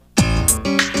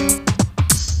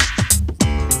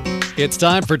It's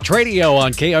time for Tradio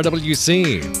on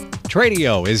KRWC.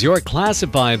 Tradio is your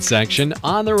classified section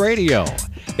on the radio.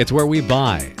 It's where we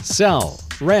buy, sell,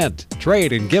 rent,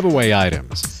 trade, and give away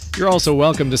items. You're also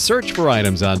welcome to search for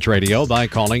items on Tradio by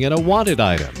calling it a wanted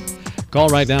item. Call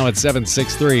right now at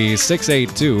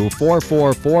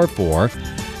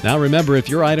 763-682-4444. Now remember, if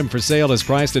your item for sale is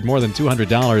priced at more than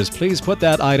 $200, please put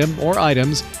that item or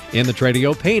items in the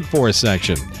Tradio Paid For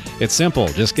section. It's simple.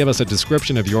 Just give us a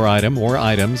description of your item or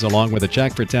items along with a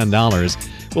check for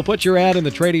 $10. We'll put your ad in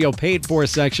the Tradio Paid For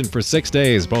section for 6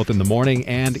 days, both in the morning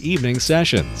and evening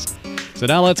sessions. So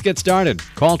now let's get started.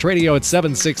 Call Tradio at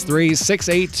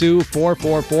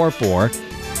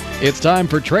 763-682-4444. It's time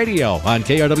for Tradio on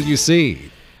KRWC.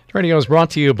 Tradio is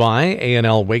brought to you by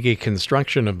A&L Wiggy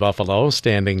Construction of Buffalo,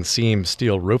 standing seam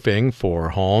steel roofing for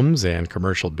homes and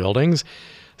commercial buildings.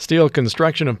 Steel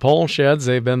construction of pole sheds,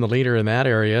 they've been the leader in that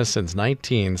area since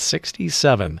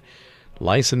 1967.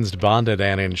 Licensed, bonded,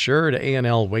 and insured,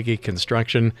 A&L Wiggy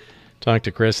Construction. Talk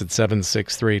to Chris at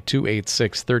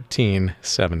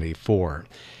 763-286-1374.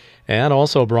 And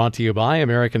also brought to you by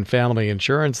American Family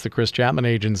Insurance, the Chris Chapman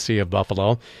Agency of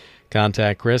Buffalo.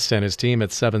 Contact Chris and his team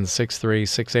at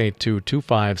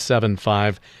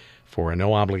 763-682-2575 for a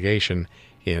no-obligation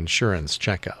insurance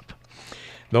checkup.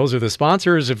 Those are the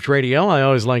sponsors of Tradio. I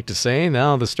always like to say,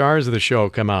 now the stars of the show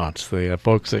come out. The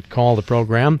folks that call the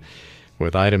program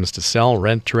with items to sell,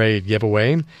 rent, trade,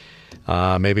 giveaway,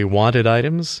 maybe wanted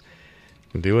items.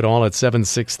 Do it all at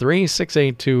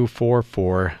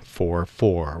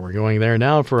 763-682-4444. We're going there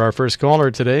now for our first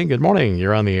caller today. Good morning.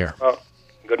 You're on the air. Oh,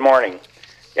 good morning.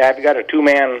 Yeah, I've got a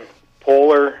two-man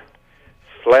Polar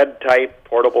sled-type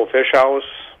portable fish house.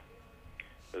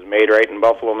 It was made right in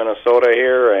Buffalo, Minnesota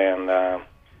here, and I'd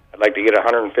like to get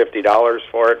 $150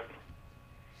 for it.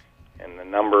 And the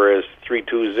number is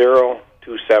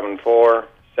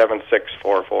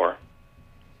 320-274-7644.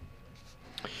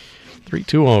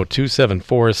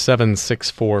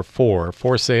 320-274-7644.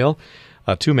 For sale,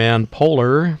 a two-man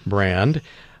Polar brand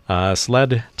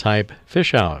sled-type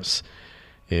fish house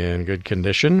in good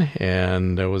condition.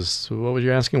 And it was, what was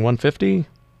you asking, $150?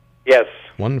 Yes.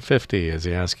 $150 is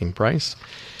the asking price.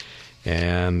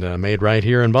 And made right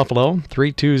here in Buffalo,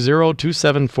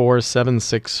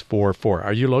 320-274-7644.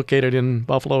 Are you located in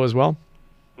Buffalo as well?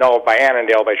 No, by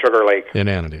Annandale, by Sugar Lake. In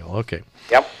Annandale, okay.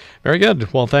 Yep. Very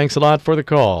good. Well, thanks a lot for the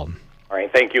call. All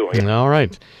right, thank you. All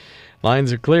right.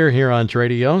 Lines are clear here on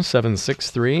Tradio,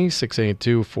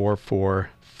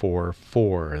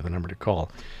 763-682-4444, the number to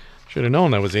call. Should have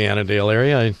known that was the Annandale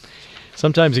area.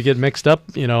 Sometimes you get mixed up,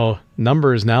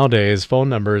 numbers nowadays, phone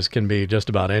numbers can be just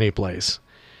about any place.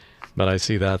 But I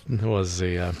see that was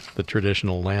the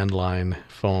traditional landline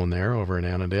phone there over in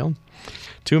Annandale.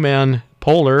 Two-man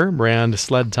Polar brand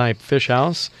sled-type fish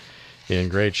house in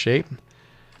great shape.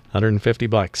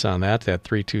 $150 on that at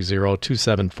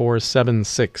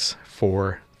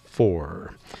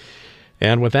 320-274-7644.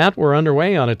 And with that, we're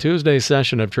underway on a Tuesday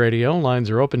session of Tradio. Lines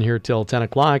are open here till 10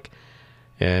 o'clock.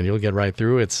 And you'll get right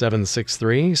through at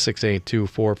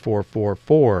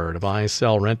 763-682-4444 to buy,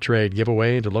 sell, rent, trade,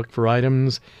 giveaway, to look for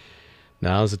items.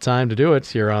 Now's the time to do it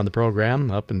here on the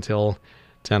program up until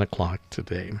 10 o'clock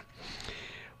today.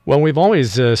 Well, we've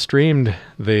always streamed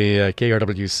the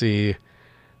KRWC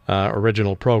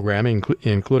original programming,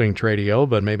 including Tradio,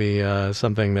 but maybe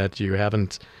something that you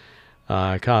haven't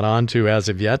caught on to as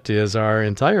of yet is our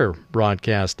entire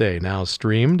broadcast day now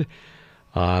streamed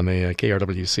on the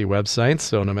KRWC website.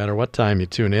 So no matter what time you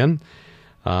tune in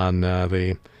on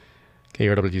the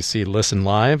KRWC Listen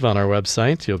Live on our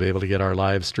website, you'll be able to get our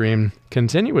live stream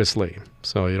continuously.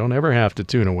 So you don't ever have to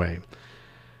tune away.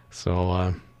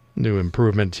 So new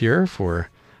improvement here for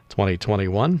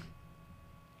 2021.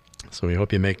 So we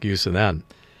hope you make use of that.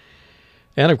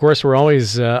 And of course, we're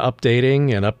always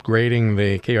updating and upgrading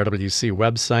the KRWC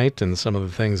website and some of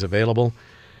the things available.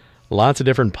 Lots of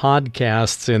different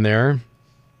podcasts in there.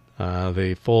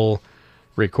 The full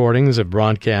recordings of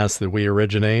broadcasts that we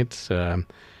originate,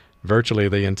 virtually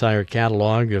the entire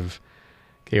catalog of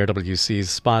KRWC's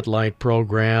Spotlight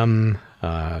program,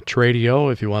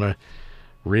 Tradio, if you want to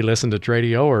re-listen to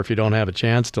Tradio, or if you don't have a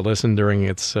chance to listen during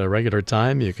its regular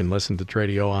time, you can listen to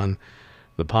Tradio on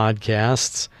the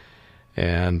podcasts,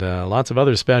 and lots of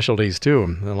other specialties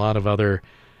too. A lot of other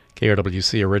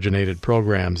KRWC-originated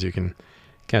programs, you can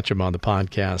catch them on the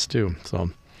podcast too. So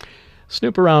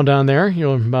snoop around on there.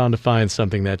 You're bound to find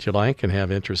something that you like and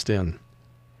have interest in.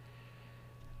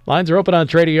 Lines are open on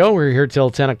Tradio. We're here till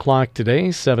 10 o'clock today.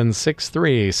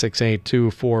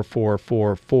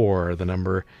 763-682-4444, the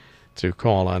number to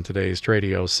call on today's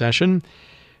Tradio session.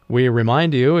 We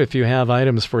remind you, if you have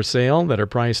items for sale that are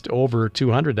priced over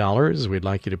 $200, we'd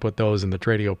like you to put those in the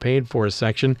Tradio Paid For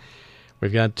section.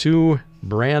 We've got 2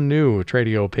 brand new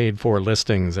Tradio Paid For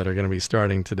listings that are going to be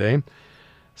starting today.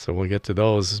 So we'll get to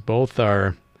those. Both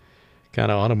are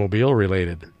kind of automobile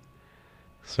related.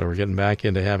 So we're getting back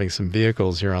into having some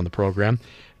vehicles here on the program,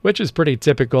 which is pretty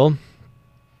typical.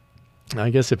 I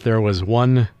guess if there was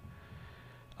one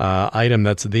item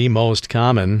that's the most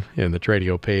common in the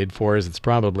Tradio Paid For, it's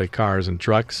probably cars and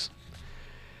trucks.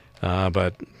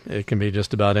 But it can be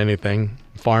just about anything.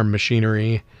 Farm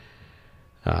machinery,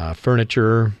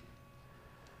 furniture,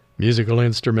 musical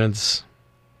instruments,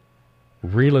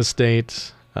 real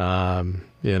estate,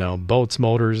 boats,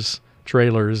 motors,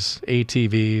 trailers,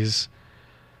 ATVs,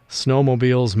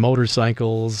 snowmobiles,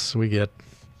 motorcycles. We get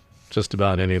just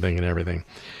about anything and everything.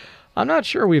 I'm not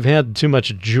sure we've had too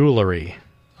much jewelry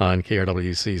on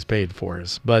KRWC's Paid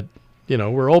Fors, but,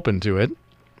 we're open to it.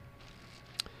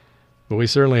 But we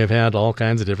certainly have had all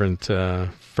kinds of different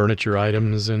furniture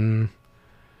items and,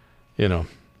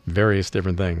 various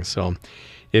different things. So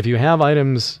if you have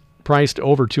items priced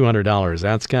over $200,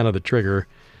 that's kind of the trigger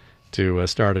to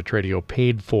start a Tradio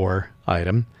Paid For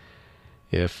item.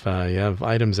 If you have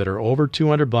items that are over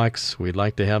 $200, we'd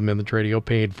like to have them in the Tradio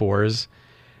Paid Fors,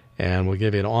 and we'll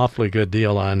give you an awfully good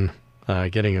deal on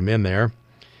getting them in there.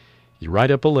 You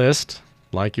write up a list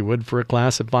like you would for a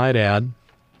classified ad,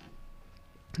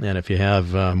 and if you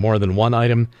have more than one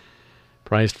item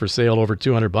priced for sale over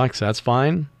 $200, that's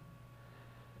fine.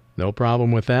 No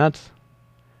problem with that.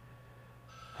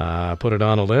 Put it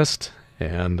on a list,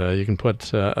 and you can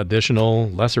put additional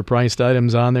lesser-priced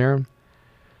items on there.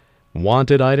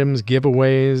 Wanted items,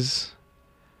 giveaways.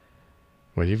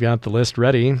 Well, you've got the list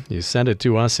ready. You send it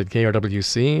to us at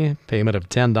KRWC. Payment of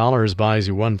 $10 buys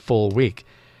you 1 full week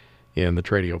in the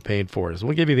Tradio Paid Fors.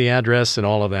 We'll give you the address and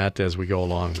all of that as we go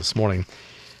along this morning.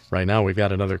 Right now, we've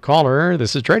got another caller.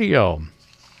 This is Tradio.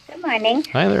 Good morning.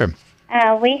 Hi there.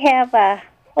 We have a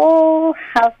whole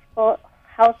house full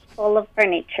of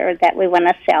furniture that we want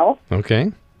to sell.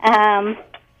 Okay. 2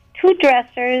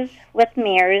 dressers with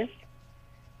mirrors,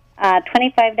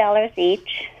 $25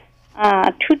 each.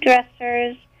 2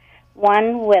 dressers,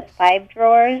 one with 5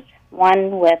 drawers,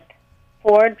 one with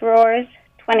 4 drawers,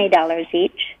 $20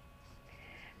 each.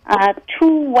 2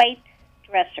 white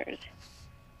dressers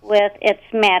with its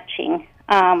matching.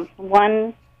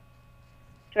 One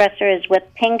dresser is with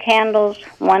pink handles,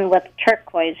 one with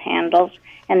turquoise handles,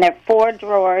 and they're 4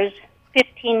 drawers,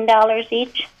 $15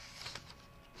 each.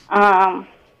 1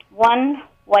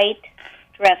 white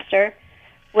dresser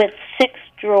with 6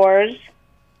 drawers,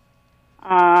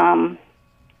 $20.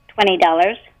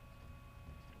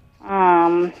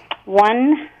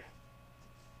 1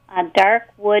 dark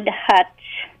wood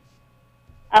hutch,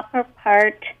 upper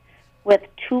part with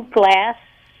 2 glass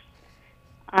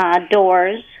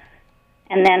doors,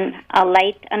 and then a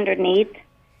light underneath,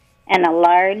 and a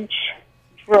large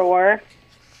drawer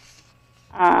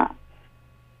on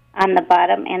the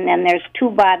bottom, and then there's two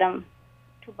bottom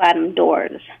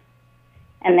doors,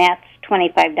 and that's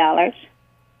 $25.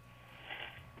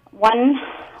 1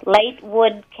 light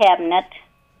wood cabinet,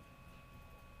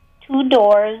 2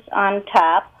 doors on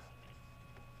top,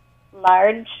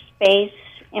 large space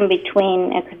in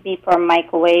between. It could be for a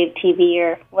microwave, TV,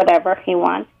 or whatever you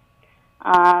want.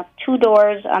 2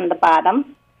 doors on the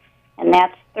bottom, and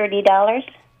that's $30.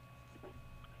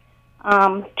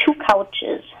 2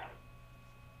 couches,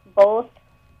 both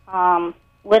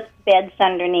with beds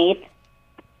underneath,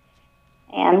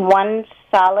 and 1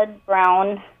 solid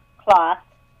brown cloth,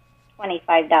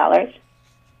 $25.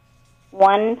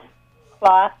 1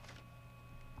 cloth,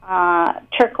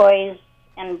 turquoise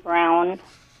and brown,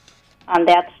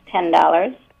 that's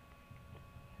 $10.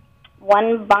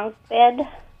 1 bunk bed,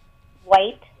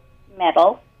 white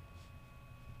metal,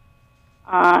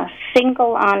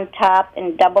 single on top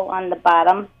and double on the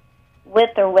bottom,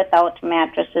 with or without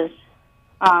mattresses,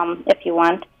 if you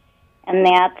want, and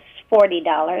that's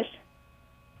 $40.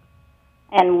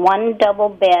 And 1 double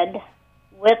bed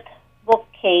with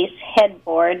bookcase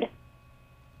headboard,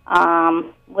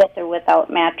 with or without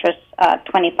mattress,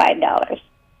 $25.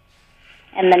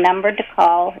 And the number to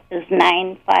call is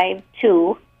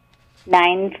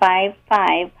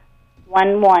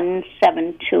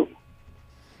 952-955-1172.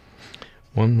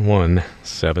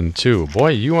 1172.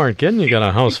 Boy, you aren't kidding. You got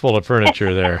a house full of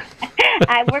furniture there.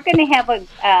 We're going to have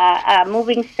a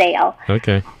moving sale.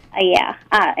 Okay.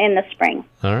 In the spring.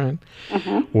 All right.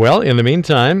 Mm-hmm. Well, in the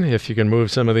meantime, if you can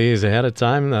move some of these ahead of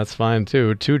time, that's fine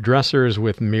too. 2 dressers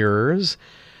with mirrors,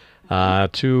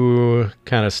 2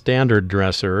 kind of standard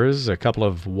dressers, a couple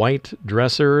of white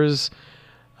dressers,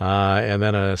 And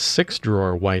then a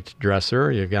 6-drawer white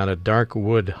dresser. You've got a dark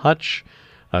wood hutch,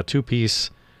 a 2-piece.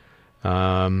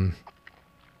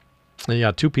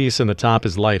 2-piece, and the top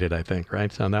is lighted, I think,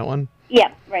 right, on that one?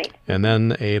 Yeah, right. And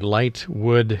then a light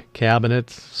wood cabinet,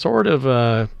 sort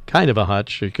of kind of a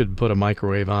hutch. You could put a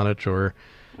microwave on it or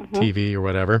TV or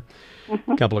whatever.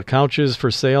 A couple of couches for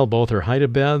sale. Both are Haida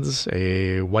beds,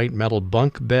 a white metal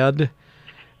bunk bed,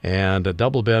 and a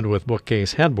double bed with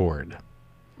bookcase headboard.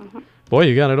 Boy,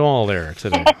 you got it all there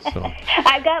today. So.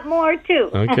 I've got more,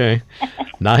 too. Okay.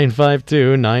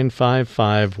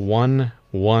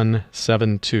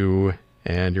 952-955-1172,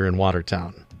 and you're in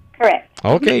Watertown. Correct.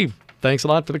 Okay. Thanks a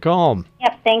lot for the call.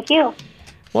 Yep, thank you.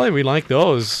 Boy, we like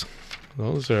those.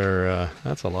 Those are,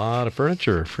 that's a lot of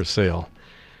furniture for sale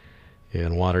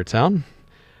in Watertown.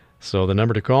 So the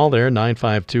number to call there,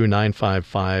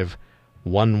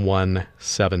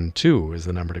 952-955-1172 is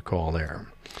the number to call there.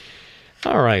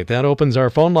 All right, that opens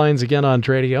our phone lines again on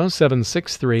Tradio,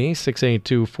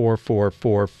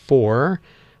 763-682-4444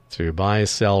 to buy,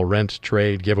 sell, rent,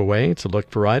 trade, giveaway, to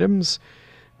look for items.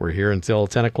 We're here until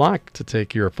 10 o'clock to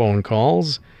take your phone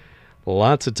calls.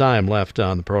 Lots of time left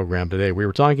on the program today. We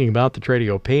were talking about the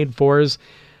Tradio paid fors.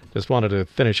 Just wanted to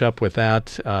finish up with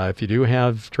that. If you do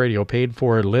have Tradio paid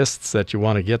for lists that you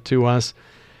want to get to us,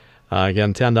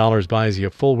 again, $10 buys you a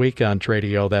full week on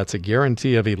Tradio. That's a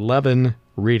guarantee of 11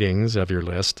 readings of your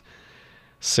list.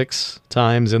 6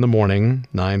 times in the morning,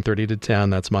 9:30 to 10.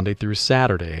 That's Monday through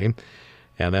Saturday.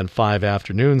 And then 5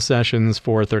 afternoon sessions,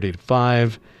 4:30 to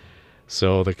 5.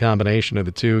 So the combination of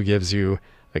the two gives you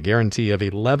a guarantee of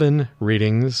 11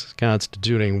 readings,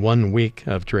 constituting 1 week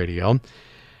of Tradio.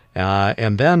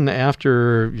 And then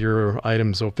after your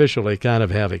items officially kind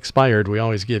of have expired, we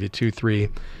always give you 2-3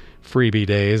 freebie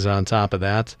days on top of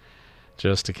that,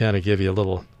 just to kind of give you a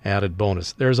little added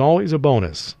bonus. There's always a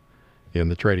bonus in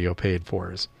the Tradio paid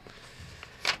fors.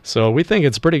 So we think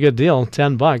it's a pretty good deal,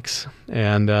 $10.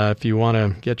 And if you want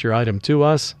to get your item to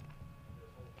us,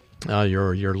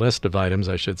 your list of items,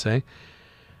 I should say,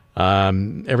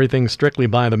 everything's strictly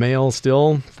by the mail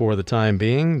still for the time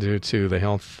being due to the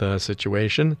health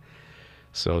situation.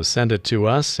 So send it to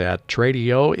us at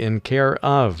Tradio in care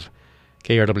of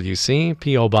KRWC,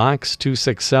 P.O. Box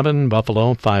 267,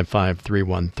 Buffalo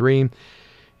 55313.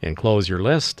 Enclose your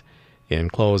list.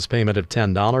 Enclose payment of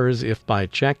 $10. If by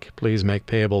check, please make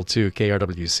payable to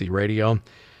KRWC Radio.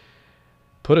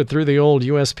 Put it through the old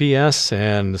USPS,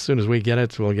 and as soon as we get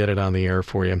it, we'll get it on the air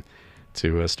for you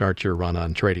to start your run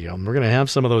on Tradio. We're going to have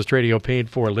some of those Tradio paid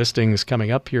for listings coming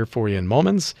up here for you in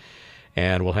moments,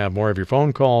 and we'll have more of your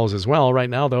phone calls as well. Right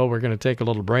now, though, we're going to take a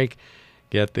little break,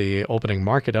 get the opening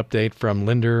market update from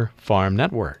Linder Farm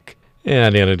Network.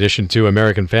 And in addition to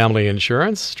American Family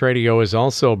Insurance, Tradio is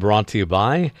also brought to you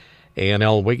by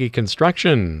A&L Wiggy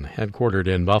Construction, headquartered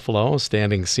in Buffalo,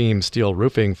 standing seam steel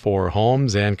roofing for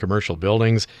homes and commercial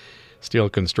buildings, steel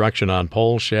construction on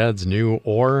pole sheds, new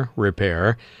or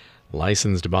repair.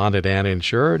 Licensed, bonded, and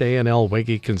insured, A&L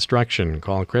Wiggy Construction.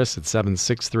 Call Chris at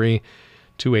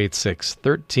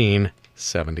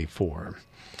 763-286-1374.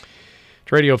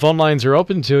 Radio phone lines are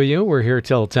open to you. We're here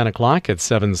till 10 o'clock at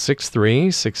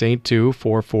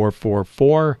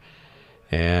 763-682-4444.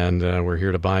 And we're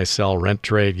here to buy, sell, rent,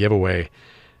 trade, giveaway.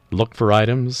 Look for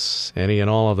items. Any and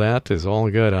all of that is all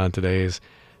good on today's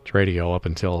Tradio up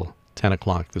until 10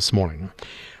 o'clock this morning.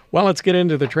 Well, let's get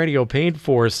into the Tradio paid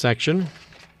for section.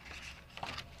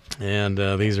 And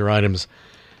these are items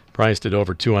priced at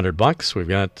over $200. We've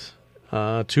got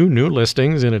 2 new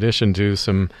listings in addition to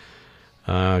some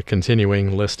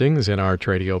continuing listings in our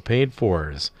Tradio paid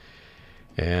fors.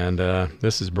 And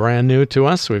this is brand new to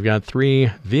us. We've got 3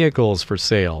 vehicles for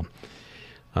sale,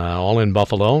 all in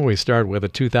Buffalo. We start with a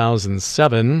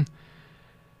 2007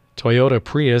 Toyota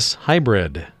Prius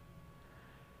Hybrid.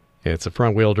 It's a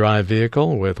front-wheel drive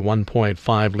vehicle with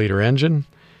 1.5-liter engine.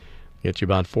 Get you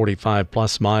about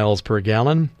 45-plus miles per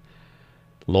gallon.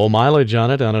 Low mileage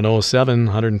on it on an 07,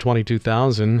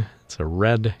 122,000. It's a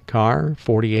red car,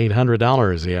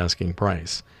 $4,800 the asking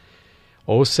price.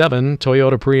 07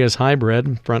 Toyota Prius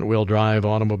Hybrid, front-wheel drive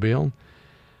automobile.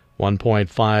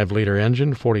 1.5-liter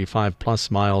engine,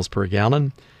 45-plus miles per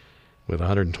gallon with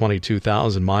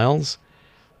 122,000 miles.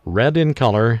 Red in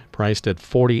color, priced at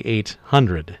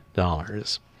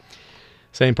 $4,800.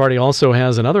 Same party also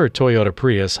has another Toyota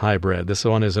Prius Hybrid. This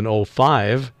one is an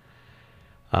 05,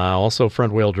 also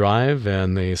front-wheel drive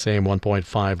and the same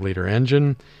 1.5-liter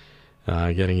engine,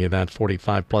 getting you that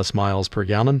 45-plus miles per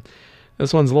gallon.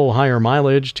 This one's a little higher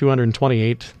mileage,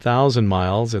 228,000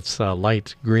 miles. It's a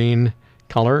light green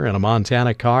color and a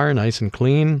Montana car, nice and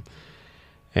clean,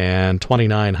 and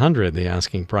 $2,900 the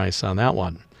asking price on that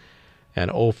one. an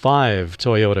 '05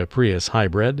 Toyota Prius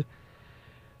hybrid.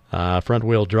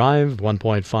 Front-wheel drive,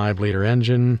 1.5-liter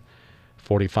engine,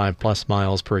 45-plus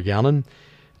miles per gallon.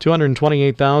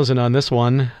 $228,000 on this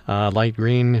one. Light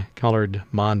green colored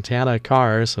Montana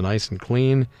car, so nice and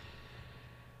clean.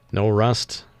 No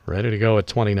rust, ready to go at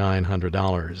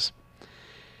 $2,900.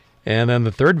 And then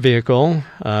the third vehicle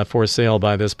for sale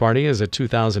by this party is a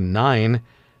 2009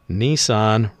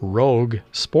 Nissan Rogue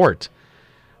Sport.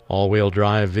 All-wheel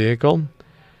drive vehicle.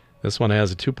 This one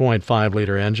has a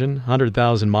 2.5-liter engine,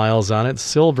 100,000 miles on it,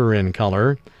 silver in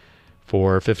color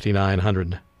for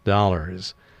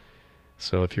 $5,900.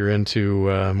 So if you're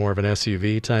into more of an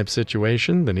SUV type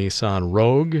situation, the Nissan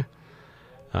Rogue.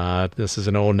 This is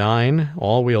an '09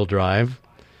 all-wheel drive,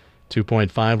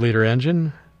 2.5-liter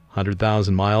engine,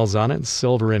 100,000 miles on it,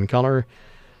 silver in color,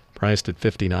 priced at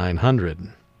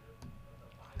 $5,900.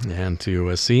 And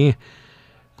to see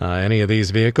any of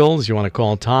these vehicles, you want to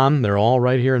call Tom. They're all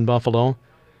right here in Buffalo.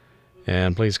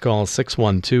 And please call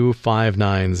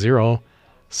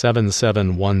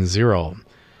 612-590-7710.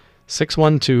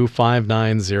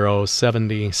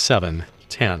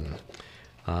 612-590-7710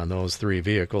 on those three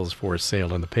vehicles for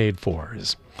sale in the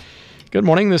paid-fors. Good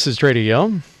morning. This is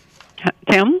Tradio.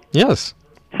 Tim? Yes.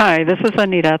 Hi, this is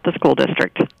Anita at the school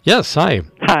district. Yes, hi.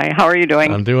 Hi, how are you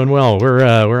doing? I'm doing well.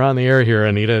 We're on the air here,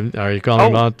 Anita. Are you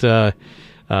calling about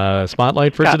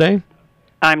Spotlight for Scott. today?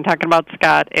 I'm talking about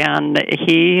Scott, and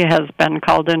he has been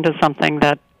called into something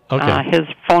that his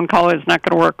phone call is not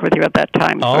going to work with you at that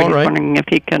time. So All he's right. wondering if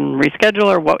he can reschedule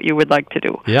or what you would like to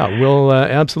do. Yeah, we'll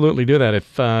absolutely do that.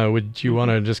 If would you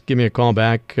want to just give me a call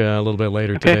back a little bit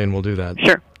later today, and we'll do that.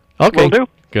 Sure. Okay. Will do.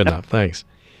 Good enough. Thanks.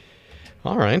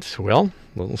 All right. Well,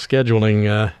 a little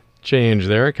scheduling change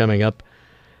there coming up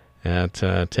at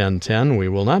 10:10. We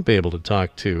will not be able to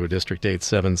talk to District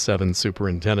 877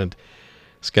 Superintendent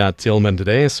Scott Tillman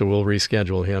today, so we'll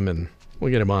reschedule him and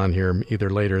we'll get him on here either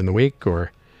later in the week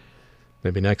or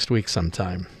maybe next week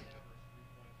sometime.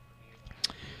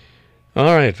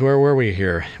 All right, where were we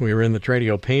here? We were in the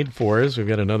Tradio paid-fors. We've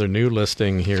got another new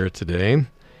listing here today.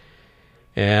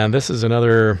 And this is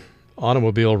another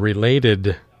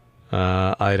automobile-related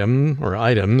item or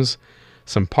items.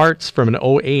 Some parts from an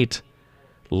 '08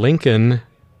 Lincoln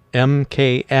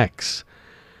MKX.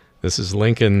 This is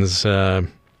Lincoln's kind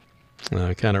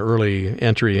of early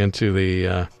entry into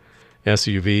the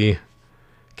SUV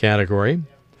category.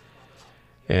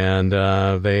 And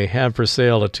they have for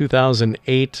sale a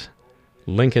 2008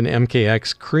 Lincoln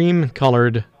MKX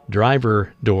cream-colored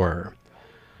driver door.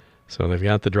 So they've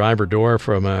got the driver door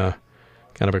from a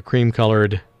kind of a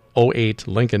cream-colored '08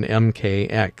 Lincoln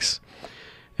MKX.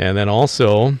 And then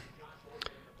also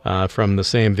from the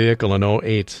same vehicle, an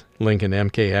 '08 Lincoln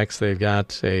MKX, they've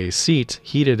got a seat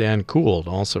heated and cooled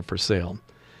also for sale.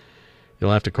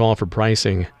 You'll have to call for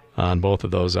pricing on both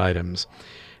of those items.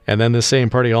 And then the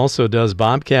same party also does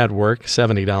Bobcat work,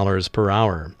 $70 per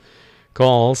hour.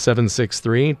 Call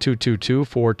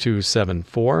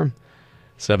 763-222-4274,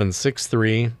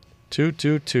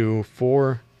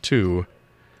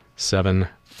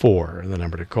 763-222-4274, the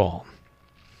number to call.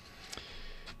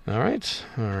 All right.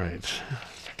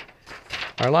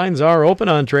 Our lines are open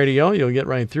on Tradio. You'll get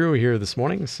right through here this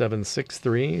morning,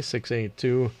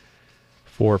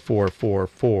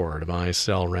 763-682-4444 to buy,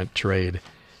 sell, rent, trade,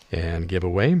 and give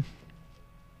away.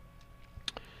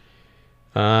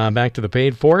 Back to the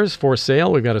paid-fors. For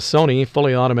sale, we've got a Sony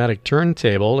fully automatic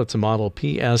turntable. It's a model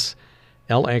PS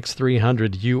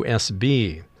LX300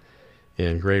 USB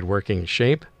in great working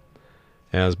shape.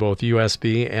 Has both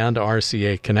USB and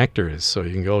RCA connectors, so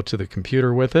you can go to the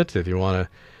computer with it if you want to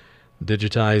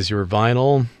digitize your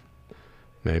vinyl,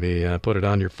 maybe put it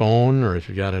on your phone, or if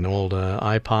you've got an old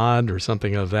iPod or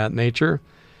something of that nature.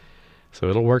 So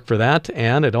it'll work for that,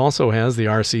 and it also has the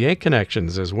RCA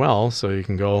connections as well, so you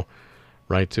can go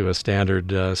right to a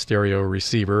standard stereo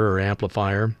receiver or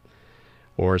amplifier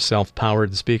or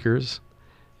self-powered speakers.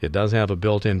 It does have a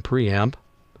built-in preamp,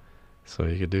 so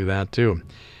you could do that too.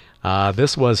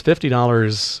 This was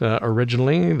 $50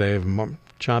 originally. They've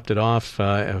chopped it off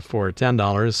for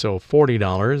 $10, so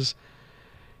 $40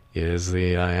 is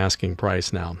the asking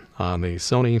price now on the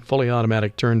Sony fully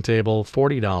automatic turntable,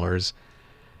 $40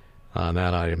 on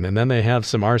that item. And then they have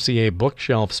some RCA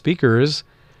bookshelf speakers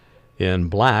in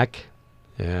black,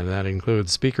 and that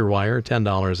includes speaker wire,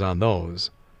 $10 on those.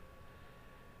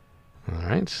 All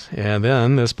right, and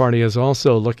then this party is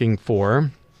also looking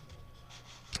for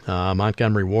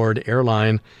Montgomery Ward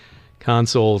Airline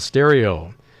console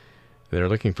stereo. They're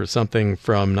looking for something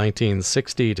from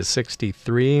 1960 to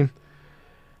 63.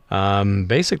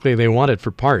 Basically, they want it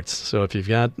for parts. So if you've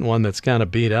got one that's kind of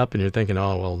beat up and you're thinking,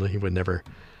 oh, well, he would never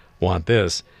want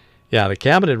this. Yeah, the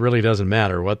cabinet really doesn't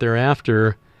matter. What they're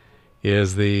after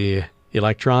is the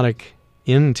electronic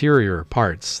interior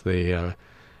parts, the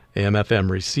AM/FM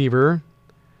receiver,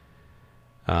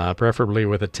 preferably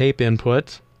with a tape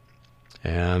input,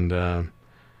 and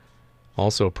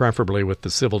also preferably with the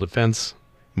civil defense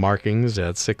markings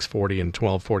at 640 and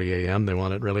 1240 AM. They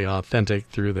want it really authentic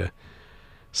through the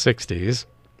 60s.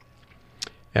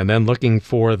 And then looking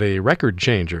for the record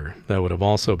changer that would have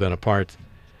also been a part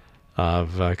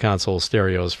of console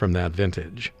stereos from that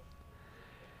vintage.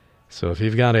 So if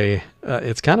you've got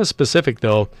it's kind of specific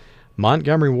though,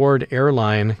 Montgomery Ward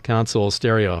Airline console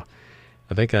stereo.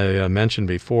 I think I mentioned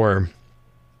before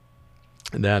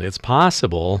that it's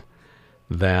possible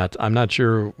that, I'm not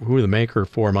sure who the maker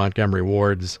for Montgomery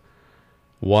Ward's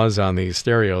was on these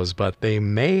stereos, but they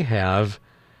may have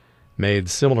made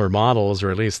similar models,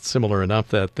 or at least similar enough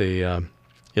that the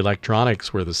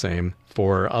electronics were the same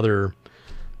for other,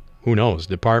 who knows,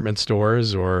 department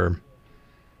stores or,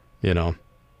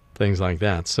 things like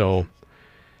that. So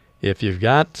if you've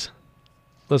got,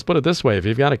 let's put it this way, if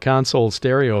you've got a console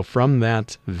stereo from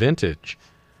that vintage,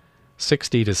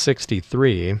 60 to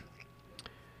 63,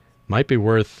 might be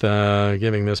worth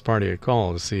giving this party a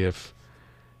call to see if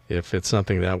it's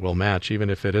something that will match, even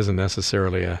if it isn't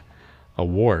necessarily a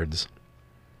Ward's.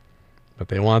 But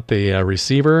they want the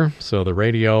receiver, so the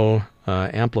radio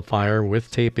amplifier with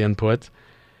tape input,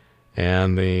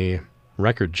 and the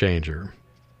record changer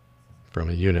from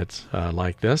a unit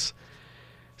like this.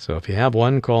 So if you have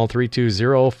one, call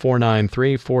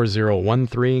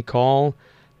 320-493-4013. Call,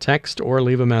 text, or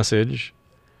leave a message.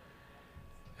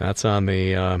 That's on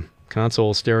the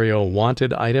console stereo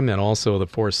wanted item, and also the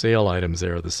for sale items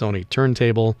there, the Sony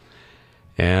turntable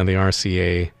and the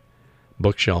RCA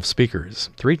bookshelf speakers.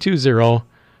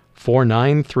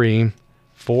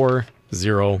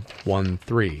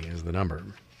 320-493-4013 is the number.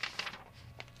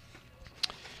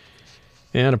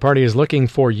 And a party is looking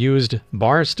for used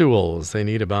bar stools. They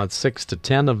need about 6 to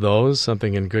 10 of those,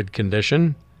 something in good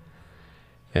condition.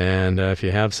 And if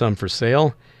you have some for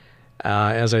sale,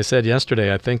 as I said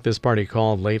yesterday, I think this party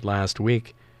called late last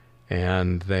week,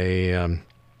 and they,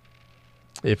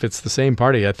 if it's the same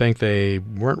party, I think they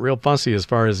weren't real fussy as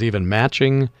far as even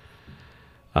matching.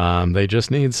 They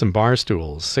just need some bar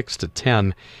stools, 6 to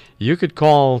 10. You could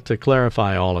call to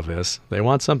clarify all of this. They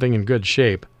want something in good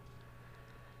shape.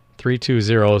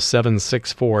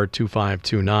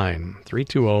 320-764-2529.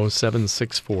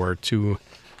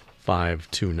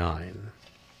 320-764-2529.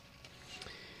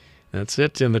 That's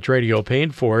it in the Tradio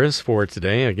paid for us for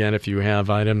today. Again, if you have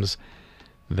items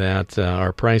that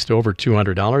are priced over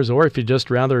 $200, or if you'd just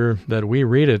rather that we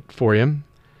read it for you,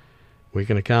 we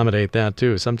can accommodate that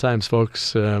too. Sometimes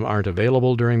folks aren't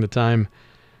available during the time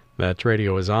that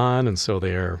Tradio is on, and so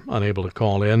they are unable to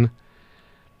call in.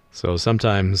 So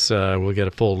sometimes we'll get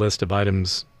a full list of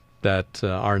items that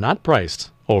are not priced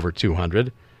over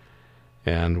 $200,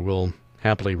 and we'll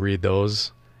happily read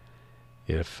those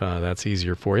if that's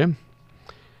easier for you.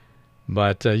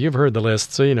 But you've heard the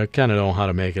list, so you kind of know how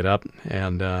to make it up.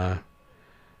 And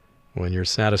when you're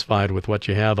satisfied with what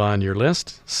you have on your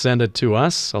list, send it to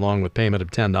us, along with payment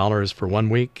of $10 for 1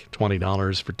 week,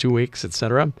 $20 for 2 weeks,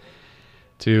 etc.,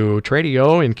 to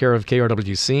Tradio in care of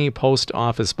KRWC, Post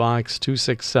Office Box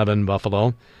 267,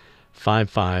 Buffalo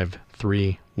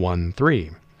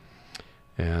 55313.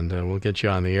 And we'll get you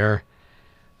on the air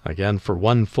again for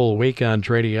 1 full week on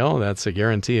Tradio. That's a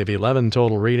guarantee of 11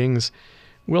 total readings.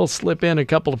 We'll slip in a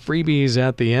couple of freebies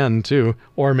at the end, too.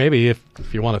 Or maybe, if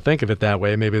you want to think of it that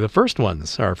way, maybe the first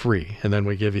ones are free, and then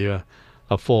we give you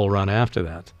a full run after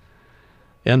that.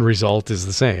 End result is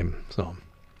the same. So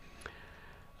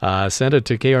send it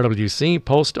to KRWC,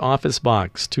 Post Office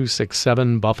Box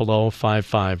 267, Buffalo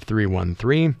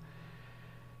 55313.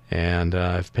 And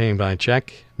if paying by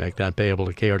check, make that payable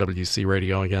to KRWC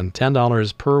Radio. Again,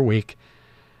 $10 per week,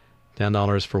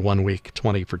 $10 for 1 week,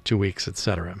 $20 for 2 weeks,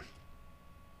 etc.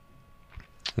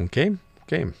 Okay.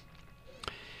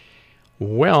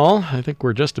 Well, I think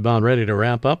we're just about ready to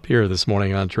wrap up here this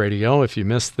morning on Tradio. If you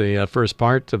missed the first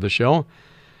part of the show,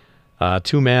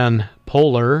 two-man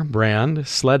Polar brand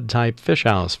sled-type fish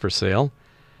house for sale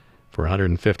for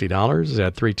 $150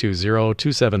 at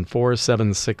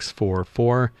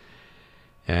 320-274-7644.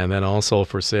 And then also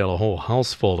for sale a whole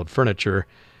house full of furniture,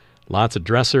 lots of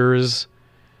dressers,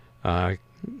 at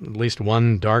least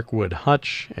one dark wood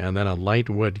hutch, and then a light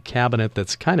wood cabinet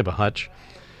that's kind of a hutch,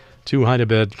 2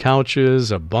 hide-a-bed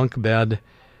couches, a bunk bed,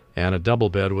 and a double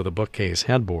bed with a bookcase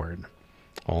headboard.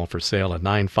 All for sale at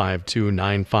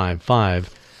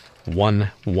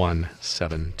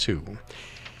 952-955-1172.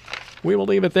 We will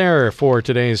leave it there for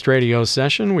today's Tradio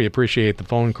session. We appreciate the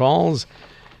phone calls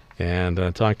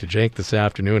and talk to Jake this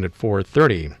afternoon at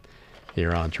 4:30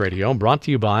 here on Tradio. Brought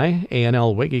to you by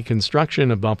A&L Wiggy Construction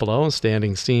of Buffalo,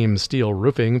 standing seam steel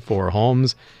roofing for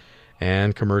homes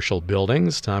and commercial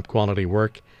buildings. Top quality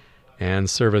work and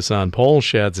service on pole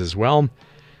sheds as well.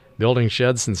 Building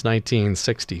sheds since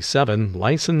 1967.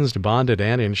 Licensed, bonded,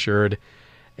 and insured.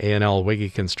 A&L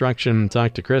Wiggy Construction.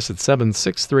 Talk to Chris at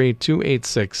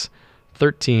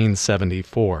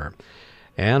 763-286-1374.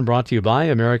 And brought to you by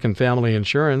American Family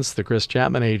Insurance, the Chris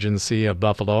Chapman Agency of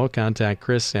Buffalo. Contact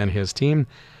Chris and his team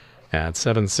at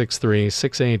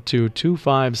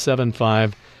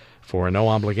 763-682-2575 for a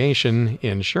no-obligation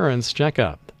insurance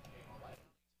checkup.